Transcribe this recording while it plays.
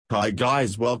Hi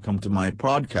guys, welcome to my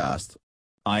podcast.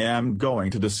 I am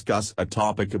going to discuss a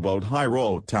topic about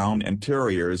Hiro Town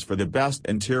Interiors for the best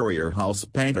interior house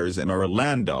painters in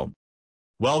Orlando.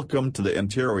 Welcome to the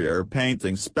interior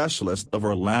painting specialist of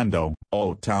Orlando,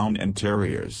 O Town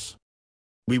Interiors.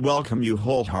 We welcome you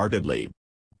wholeheartedly.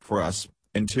 For us,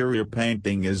 interior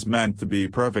painting is meant to be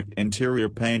perfect interior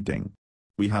painting.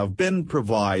 We have been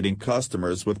providing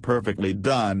customers with perfectly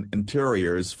done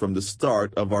interiors from the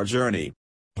start of our journey.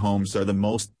 Homes are the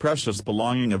most precious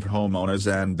belonging of homeowners,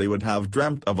 and they would have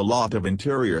dreamt of a lot of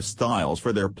interior styles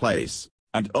for their place,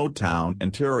 and O-Town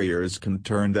Interiors can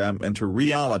turn them into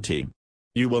reality.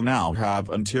 You will now have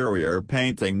interior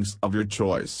paintings of your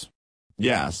choice.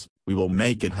 Yes, we will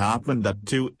make it happen, that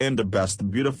too in the best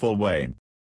beautiful way.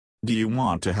 Do you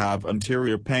want to have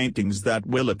interior paintings that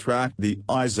will attract the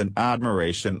eyes and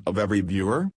admiration of every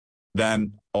viewer?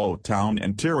 Then, O-Town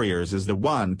Interiors is the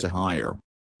one to hire.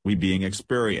 We, being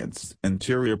experienced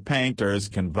interior painters,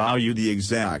 can value the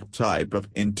exact type of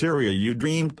interior you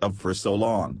dreamed of for so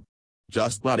long.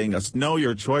 Just letting us know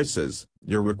your choices,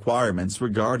 your requirements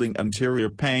regarding interior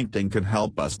painting can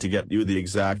help us to get you the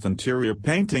exact interior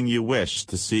painting you wish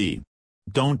to see.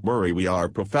 Don't worry, we are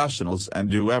professionals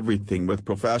and do everything with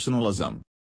professionalism.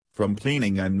 From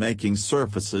cleaning and making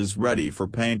surfaces ready for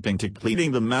painting to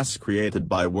cleaning the mess created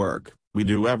by work, we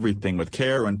do everything with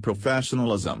care and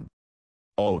professionalism.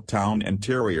 O-Town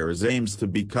Interiors aims to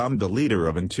become the leader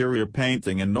of interior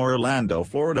painting in Orlando,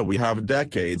 Florida. We have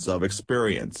decades of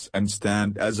experience and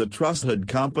stand as a trusted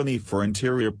company for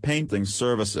interior painting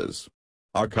services.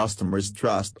 Our customers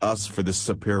trust us for the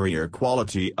superior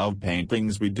quality of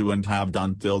paintings we do and have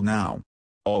done till now.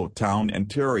 O-Town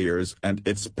Interiors and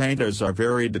its painters are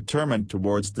very determined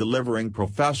towards delivering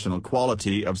professional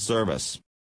quality of service.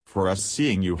 For us,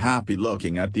 seeing you happy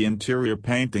looking at the interior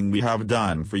painting we have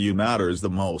done for you matters the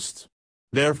most.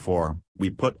 Therefore, we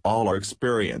put all our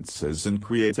experiences and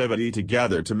creativity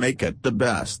together to make it the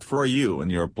best for you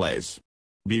and your place.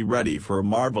 Be ready for a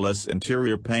marvelous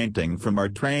interior painting from our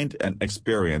trained and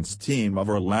experienced team of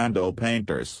Orlando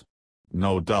painters.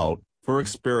 No doubt, for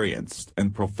experienced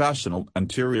and professional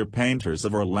interior painters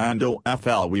of Orlando,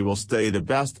 FL, we will stay the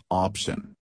best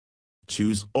option.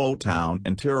 Choose O-Town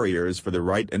Interiors for the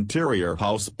right interior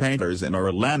house painters in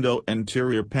Orlando.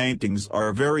 Interior paintings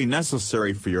are very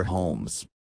necessary for your homes.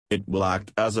 It will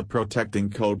act as a protecting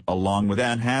coat along with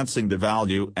enhancing the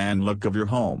value and look of your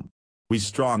home. We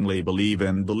strongly believe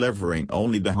in delivering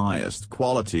only the highest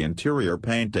quality interior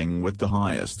painting with the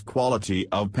highest quality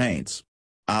of paints.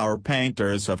 Our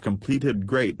painters have completed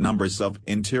great numbers of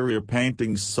interior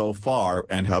paintings so far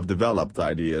and have developed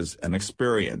ideas and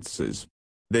experiences.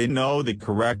 They know the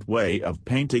correct way of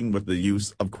painting with the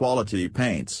use of quality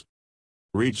paints.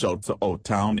 Reach out to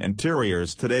O-Town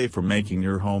Interiors today for making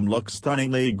your home look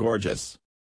stunningly gorgeous.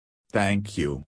 Thank you.